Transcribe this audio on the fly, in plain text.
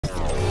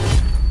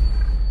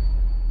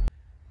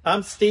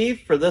I'm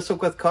Steve for This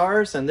Week with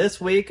Cars, and this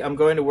week I'm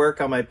going to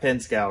work on my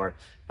Pinzgauer.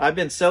 I've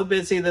been so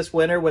busy this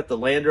winter with the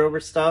Land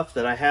Rover stuff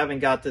that I haven't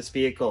got this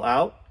vehicle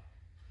out,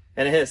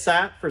 and it has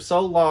sat for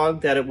so long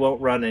that it won't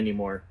run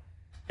anymore.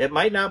 It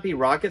might not be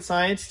rocket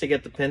science to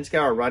get the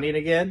Pinzgauer running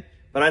again,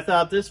 but I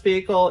thought this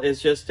vehicle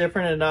is just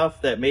different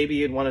enough that maybe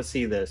you'd want to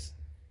see this.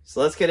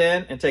 So let's get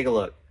in and take a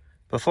look.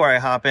 Before I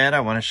hop in, I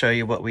want to show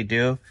you what we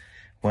do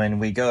when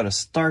we go to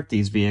start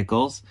these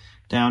vehicles.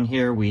 Down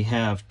here we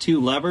have two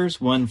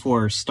levers, one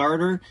for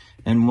starter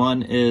and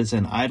one is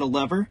an idle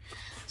lever.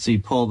 So you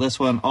pull this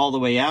one all the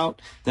way out,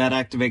 that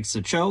activates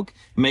the choke,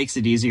 makes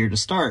it easier to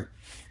start.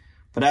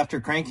 But after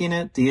cranking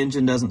it, the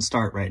engine doesn't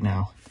start right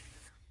now.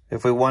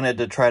 If we wanted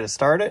to try to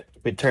start it,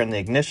 we'd turn the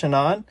ignition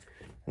on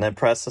and then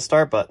press the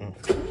start button.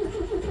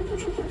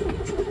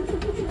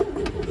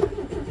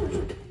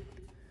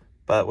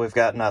 But we've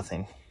got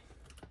nothing.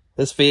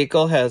 This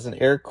vehicle has an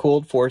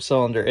air-cooled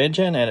 4-cylinder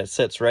engine and it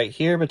sits right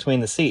here between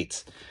the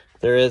seats.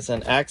 There is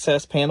an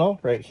access panel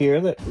right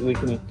here that we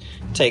can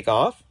take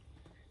off.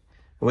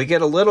 We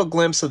get a little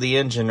glimpse of the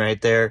engine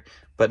right there,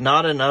 but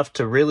not enough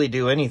to really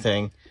do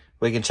anything.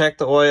 We can check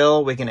the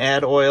oil, we can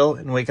add oil,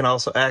 and we can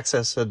also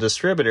access a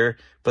distributor,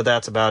 but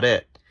that's about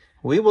it.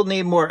 We will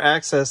need more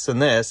access than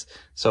this,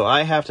 so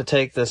I have to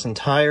take this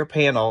entire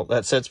panel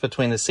that sits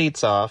between the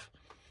seats off,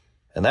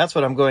 and that's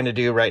what I'm going to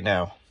do right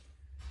now.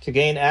 To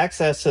gain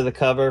access to the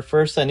cover,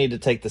 first I need to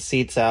take the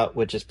seats out,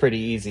 which is pretty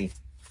easy.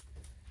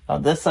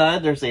 On this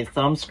side, there's a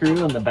thumb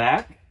screw in the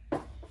back.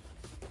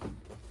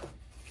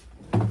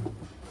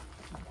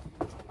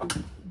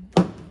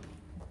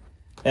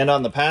 And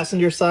on the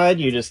passenger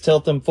side, you just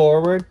tilt them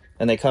forward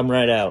and they come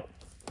right out.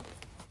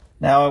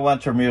 Now I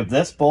want to remove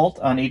this bolt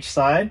on each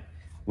side,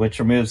 which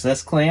removes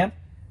this clamp,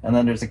 and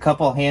then there's a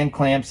couple hand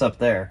clamps up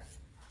there.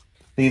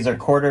 These are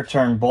quarter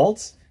turn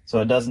bolts, so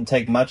it doesn't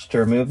take much to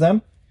remove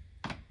them.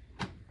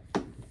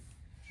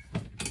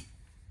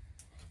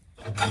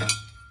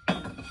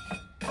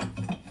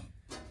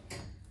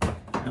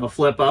 I'll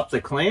flip up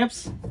the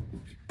clamps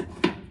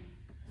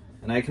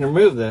and I can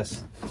remove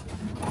this.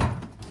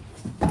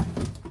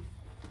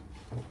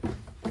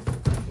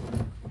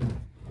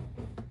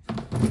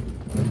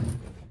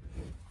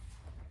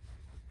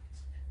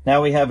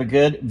 Now we have a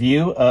good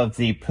view of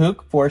the Puch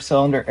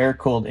 4-cylinder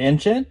air-cooled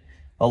engine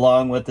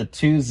along with the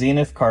two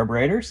Zenith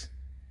carburetors.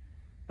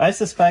 I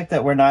suspect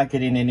that we're not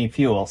getting any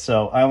fuel,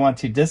 so I want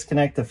to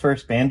disconnect the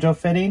first banjo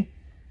fitting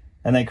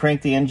and then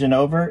crank the engine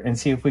over and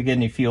see if we get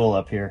any fuel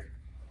up here.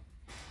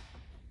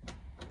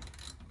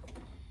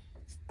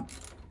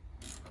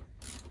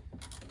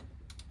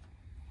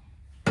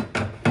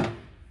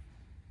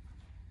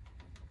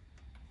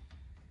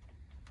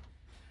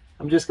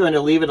 I'm just going to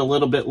leave it a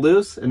little bit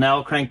loose and now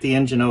I'll crank the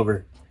engine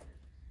over.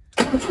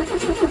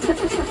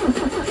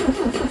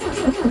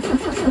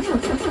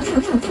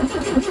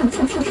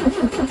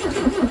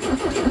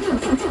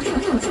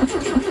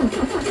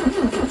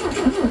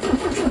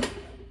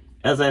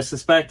 As I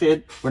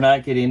suspected, we're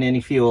not getting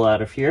any fuel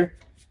out of here.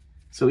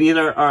 So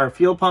either our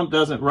fuel pump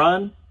doesn't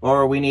run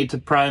or we need to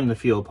prime the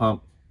fuel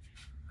pump.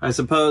 I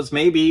suppose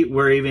maybe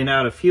we're even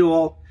out of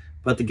fuel,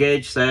 but the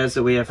gauge says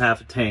that we have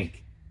half a tank.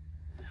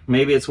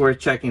 Maybe it's worth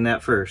checking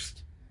that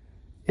first.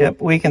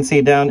 Yep, we can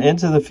see down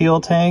into the fuel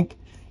tank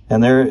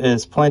and there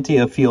is plenty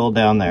of fuel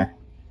down there.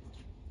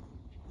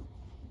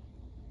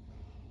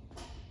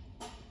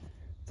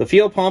 The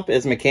fuel pump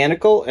is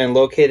mechanical and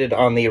located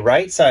on the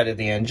right side of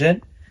the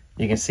engine.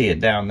 You can see it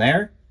down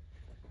there.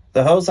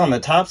 The hose on the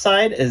top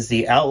side is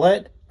the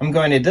outlet. I'm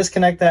going to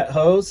disconnect that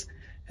hose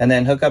and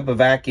then hook up a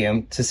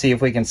vacuum to see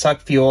if we can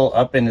suck fuel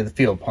up into the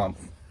fuel pump.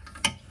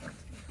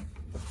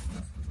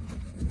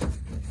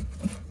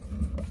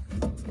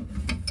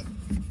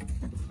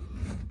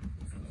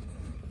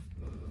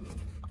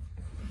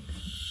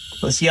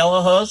 This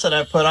yellow hose that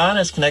I put on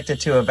is connected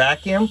to a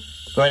vacuum.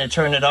 I'm going to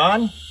turn it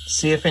on,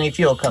 see if any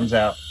fuel comes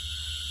out.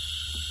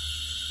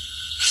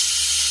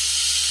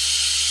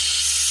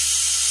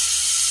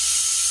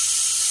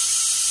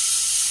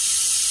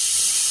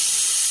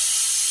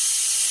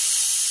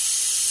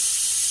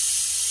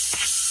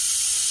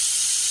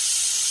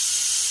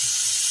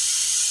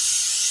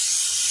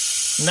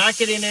 Not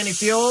getting any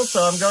fuel,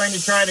 so I'm going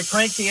to try to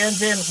crank the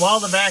engine while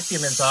the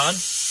vacuum is on.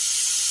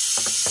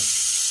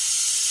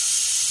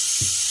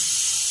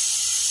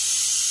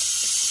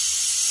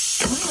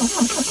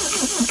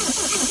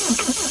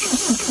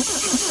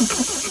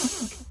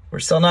 We're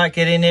still not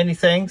getting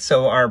anything,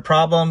 so our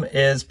problem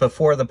is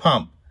before the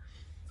pump.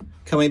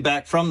 Coming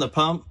back from the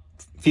pump,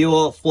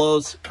 fuel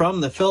flows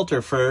from the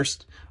filter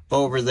first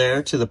over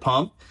there to the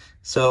pump.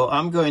 So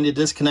I'm going to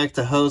disconnect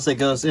the hose that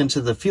goes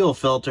into the fuel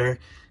filter,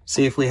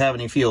 see if we have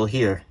any fuel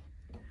here.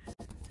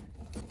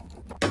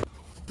 I'm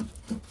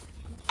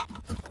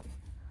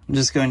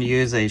just going to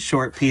use a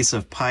short piece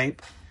of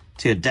pipe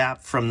to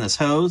adapt from this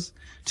hose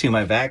to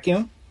my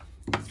vacuum.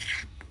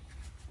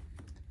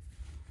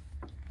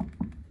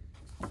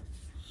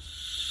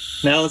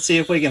 Now let's see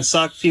if we can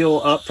suck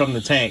fuel up from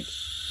the tank.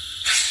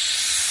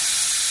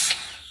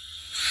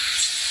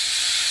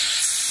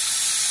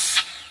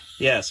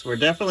 Yes, we're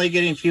definitely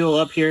getting fuel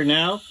up here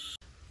now.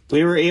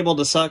 We were able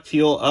to suck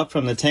fuel up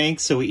from the tank,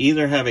 so we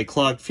either have a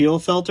clogged fuel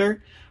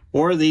filter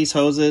or these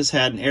hoses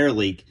had an air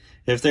leak.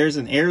 If there's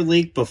an air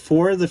leak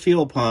before the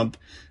fuel pump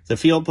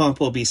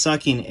will be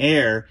sucking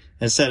air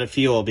instead of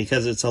fuel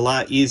because it's a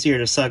lot easier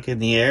to suck in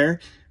the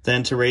air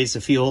than to raise the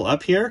fuel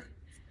up here.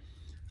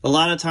 A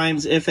lot of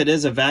times, if it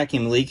is a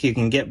vacuum leak, you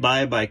can get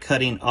by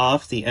cutting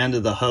off the end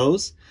of the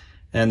hose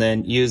and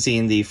then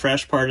using the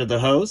fresh part of the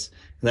hose.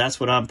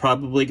 That's what I'm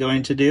probably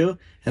going to do.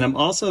 And I'm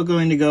also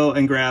going to go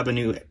and grab a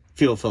new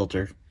fuel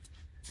filter.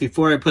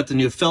 Before I put the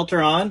new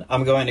filter on,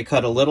 I'm going to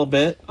cut a little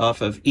bit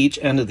off of each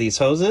end of these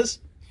hoses.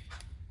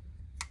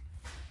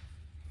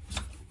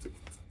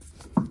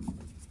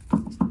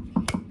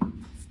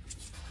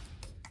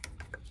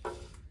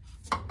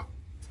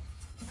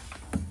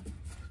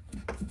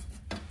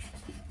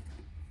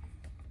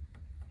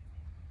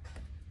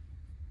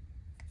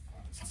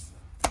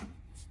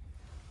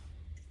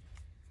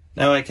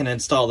 Now I can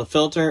install the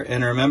filter,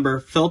 and remember,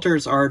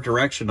 filters are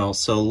directional,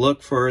 so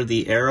look for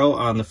the arrow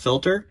on the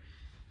filter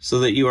so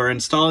that you are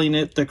installing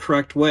it the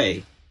correct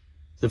way.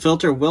 The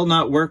filter will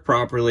not work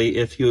properly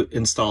if you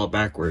install it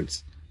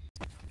backwards.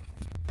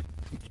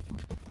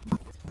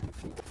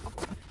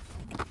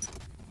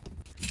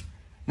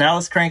 Now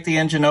let's crank the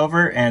engine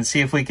over and see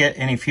if we get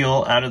any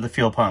fuel out of the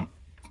fuel pump.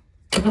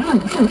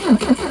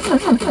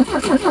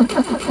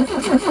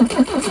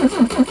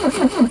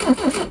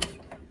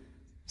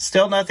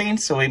 Still nothing,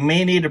 so we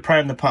may need to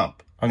prime the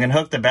pump. I'm going to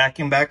hook the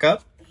vacuum back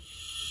up.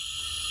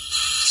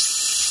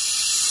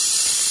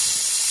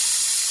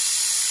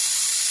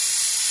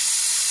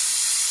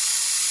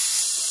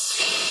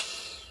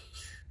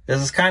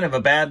 This is kind of a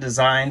bad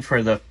design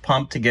for the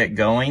pump to get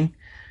going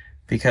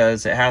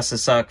because it has to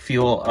suck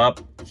fuel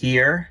up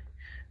here,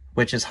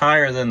 which is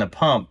higher than the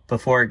pump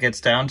before it gets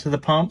down to the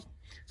pump.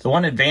 The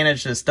one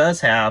advantage this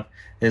does have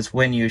is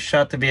when you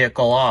shut the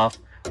vehicle off,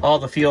 all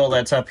the fuel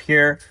that's up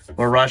here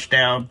will rush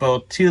down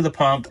both to the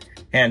pump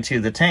and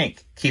to the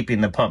tank, keeping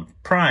the pump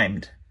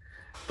primed.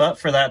 But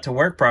for that to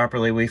work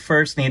properly, we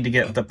first need to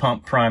get the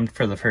pump primed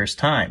for the first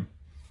time.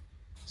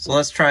 So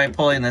let's try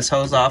pulling this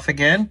hose off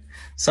again,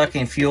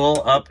 sucking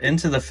fuel up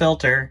into the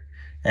filter,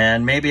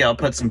 and maybe I'll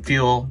put some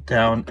fuel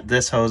down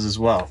this hose as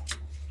well.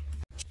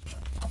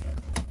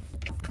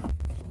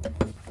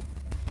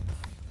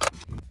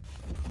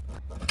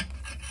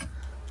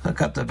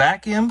 Hook up the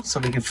vacuum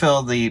so we can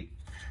fill the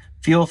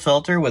fuel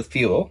filter with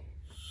fuel.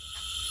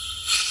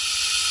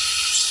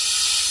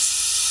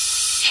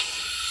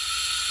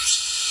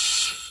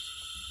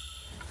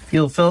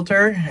 Fuel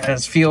filter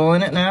has fuel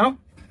in it now.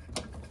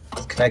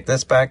 Let's connect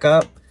this back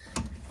up,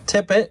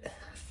 tip it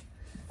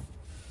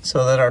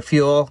so that our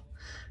fuel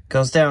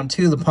goes down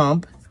to the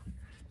pump.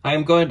 I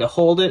am going to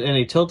hold it in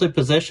a tilted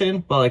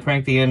position while I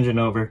crank the engine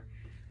over.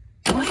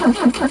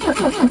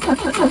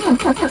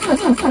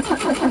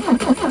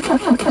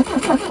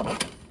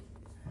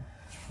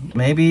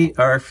 Maybe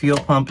our fuel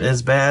pump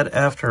is bad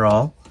after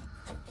all.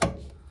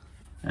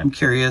 I'm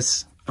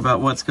curious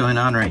about what's going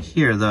on right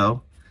here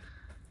though.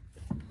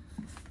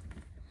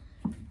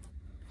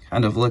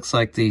 Kind of looks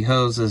like the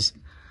hose is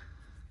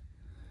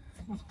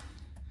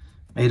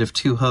made of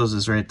two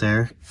hoses right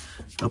there.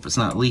 Hope it's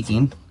not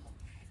leaking.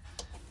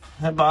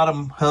 That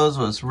bottom hose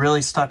was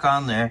really stuck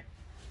on there.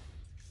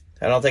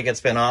 I don't think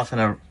it's been off in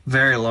a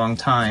very long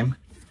time.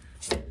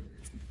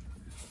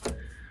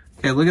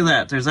 Okay, look at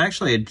that. There's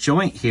actually a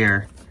joint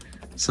here.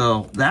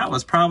 So that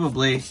was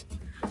probably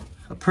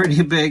a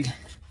pretty big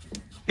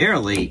air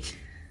leak.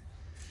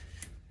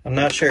 I'm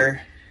not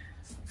sure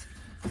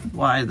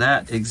why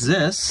that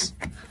exists.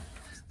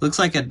 Looks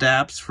like it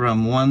adapts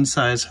from one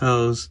size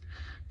hose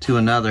to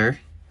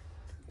another,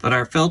 but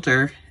our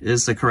filter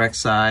is the correct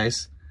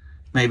size.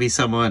 Maybe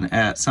someone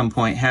at some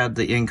point had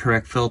the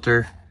incorrect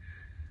filter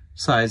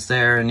size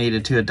there and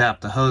needed to adapt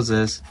the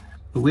hoses,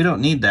 but we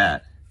don't need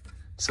that.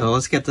 So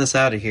let's get this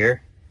out of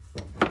here.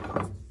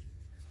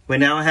 We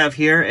now have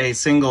here a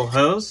single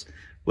hose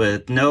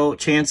with no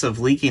chance of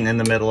leaking in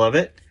the middle of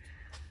it.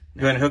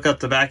 I'm going to hook up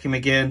the vacuum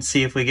again,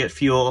 see if we get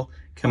fuel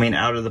coming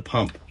out of the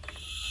pump.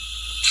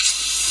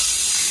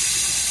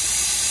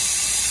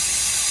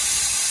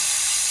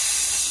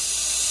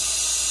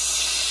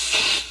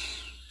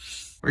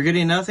 We're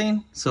getting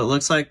nothing, so it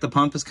looks like the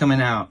pump is coming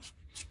out.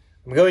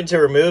 I'm going to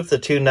remove the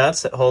two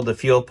nuts that hold the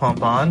fuel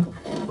pump on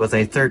with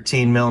a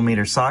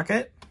 13mm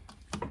socket.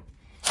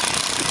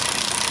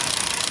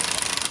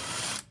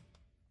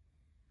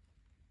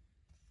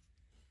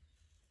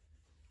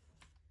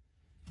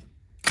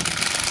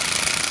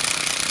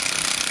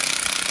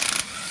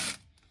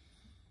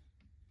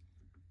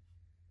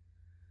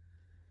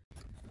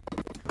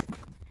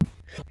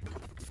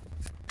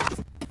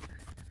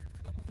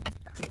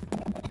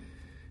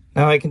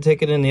 Now I can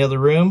take it in the other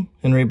room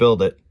and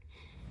rebuild it.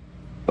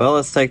 Well,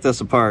 let's take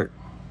this apart.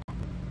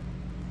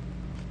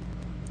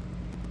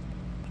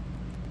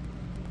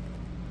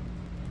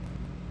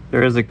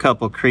 There is a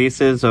couple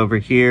creases over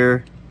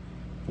here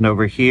and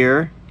over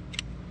here.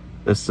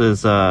 This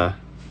is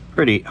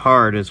pretty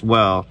hard as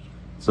well,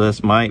 so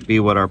this might be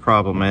what our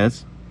problem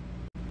is.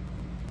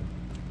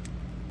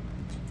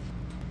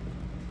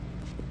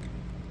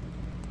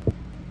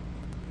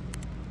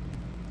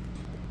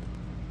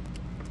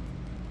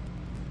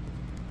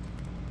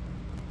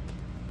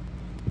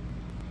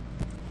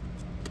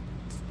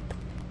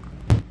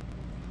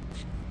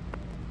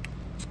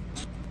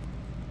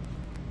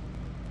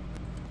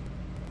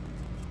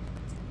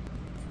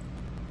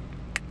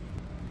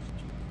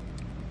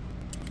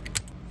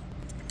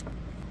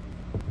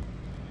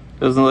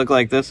 Doesn't look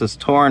like this is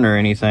torn or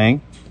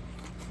anything.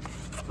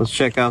 Let's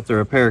check out the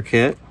repair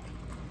kit.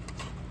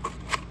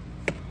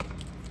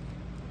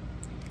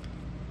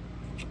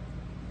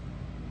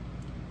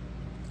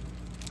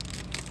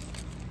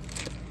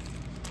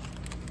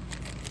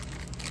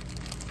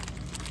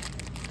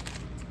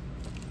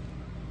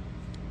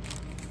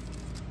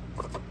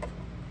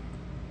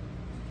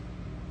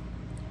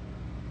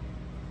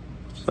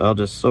 So I'll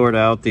just sort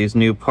out these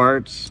new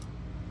parts.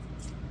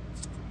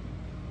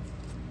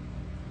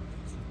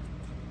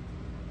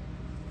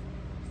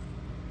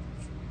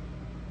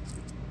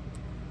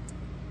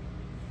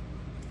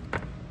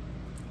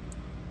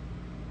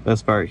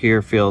 This part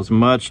here feels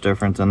much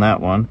different than that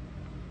one.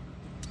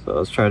 So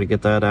let's try to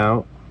get that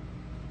out.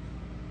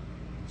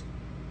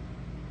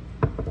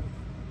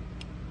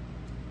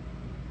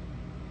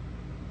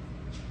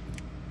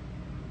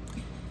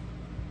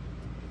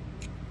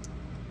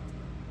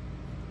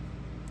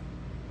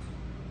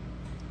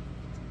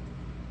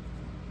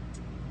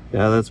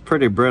 Yeah, that's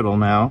pretty brittle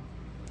now.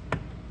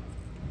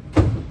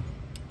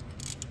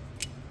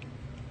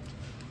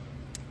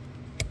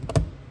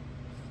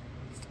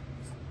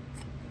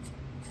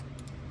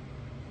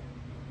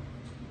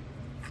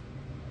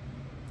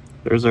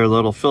 There's our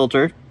little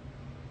filter.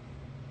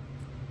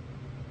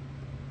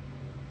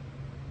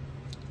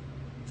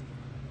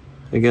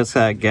 I guess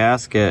that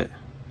gasket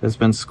has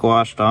been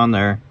squashed on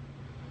there.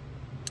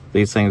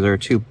 These things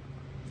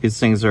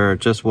are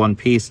just one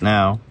piece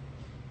now.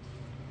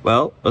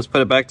 Well, let's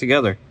put it back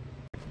together.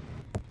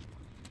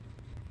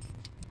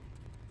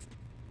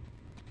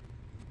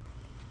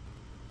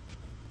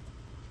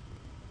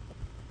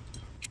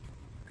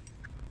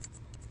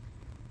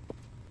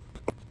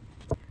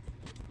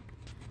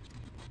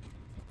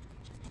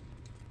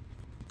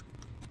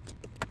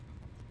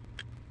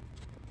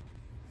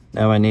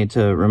 Now I need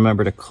to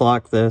remember to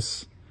clock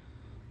this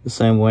the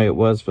same way it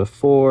was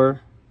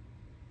before.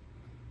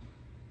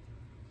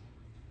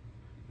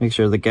 Make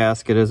sure the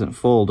gasket isn't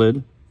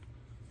folded.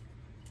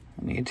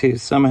 I need to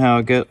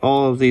somehow get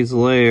all of these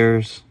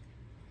layers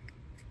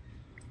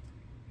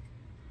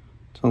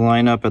to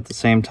line up at the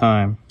same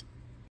time.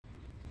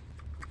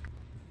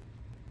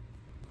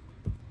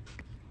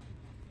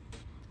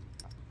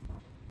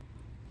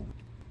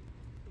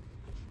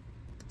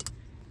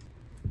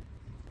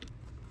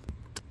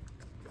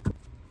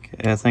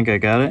 Okay, I think I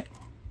got it.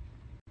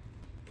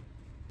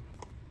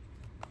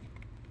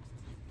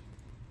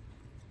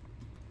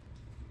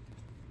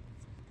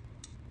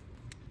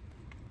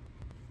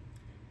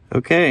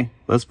 Okay,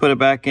 let's put it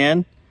back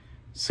in,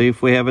 see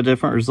if we have a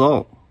different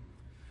result.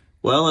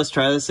 Well, let's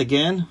try this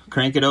again.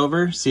 Crank it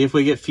over, see if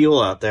we get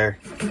fuel out there.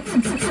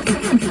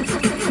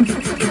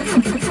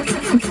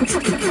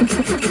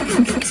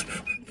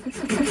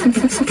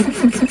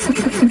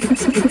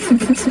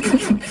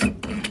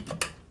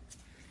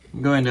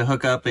 I'm going to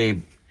hook up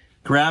a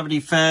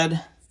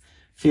gravity-fed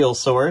fuel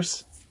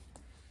source.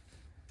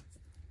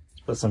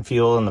 Let's put some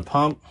fuel in the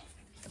pump.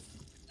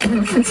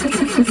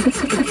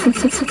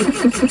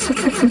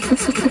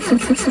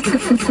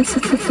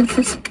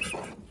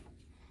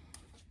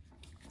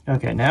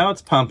 Okay, now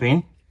it's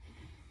pumping.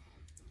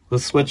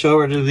 Let's switch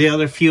over to the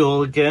other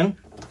fuel again.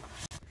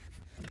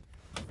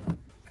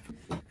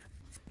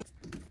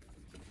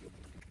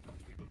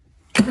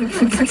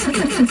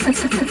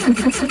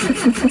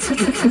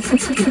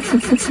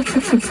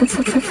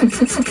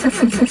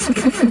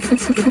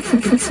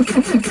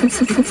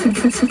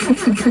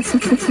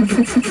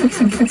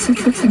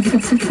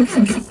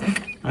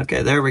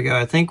 Okay, there we go.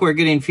 I think we're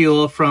getting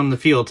fuel from the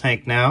fuel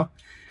tank now.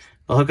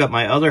 I'll hook up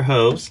my other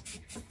hose.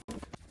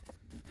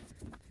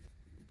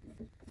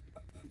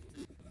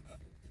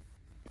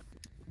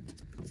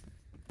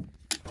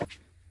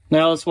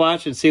 Now let's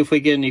watch and see if we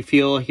get any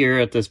fuel here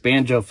at this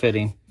banjo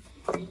fitting.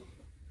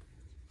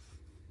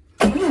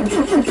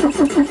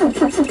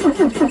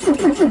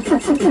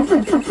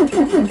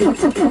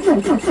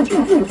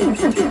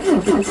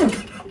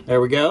 There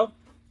we go.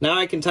 Now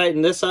I can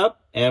tighten this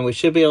up and we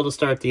should be able to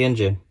start the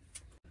engine.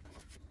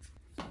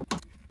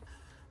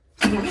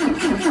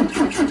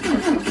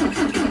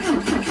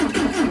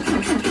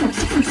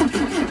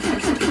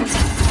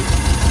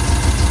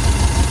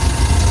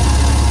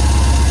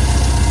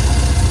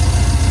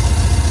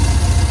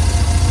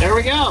 There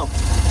we go.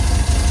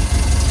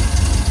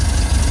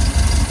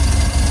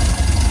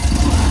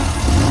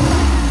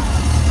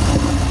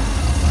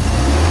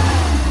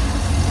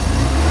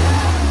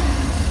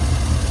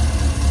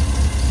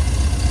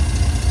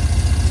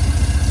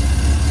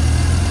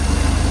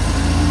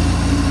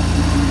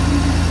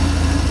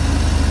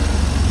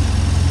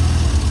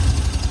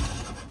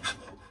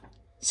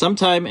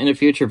 Sometime in a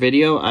future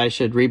video, I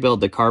should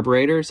rebuild the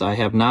carburetors. I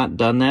have not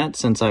done that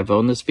since I've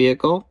owned this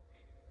vehicle.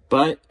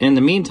 But in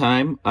the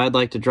meantime, I'd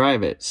like to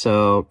drive it.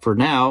 So for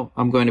now,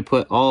 I'm going to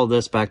put all of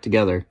this back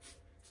together.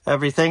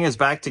 Everything is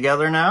back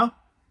together now.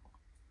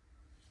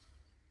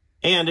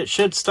 And it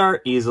should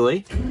start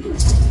easily.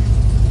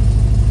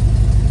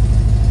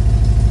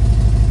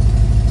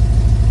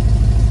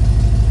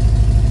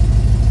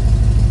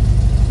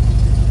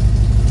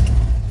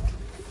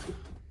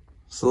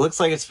 So it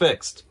looks like it's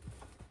fixed.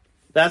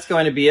 That's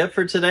going to be it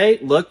for today.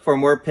 Look for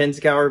more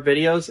Pinzgauer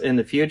videos in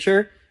the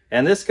future.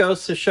 And this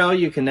goes to show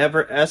you can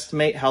never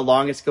estimate how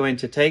long it's going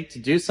to take to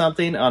do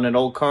something on an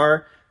old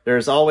car.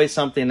 There's always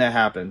something that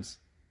happens.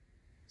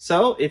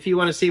 So if you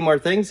want to see more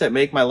things that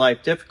make my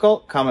life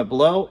difficult, comment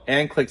below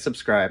and click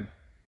subscribe.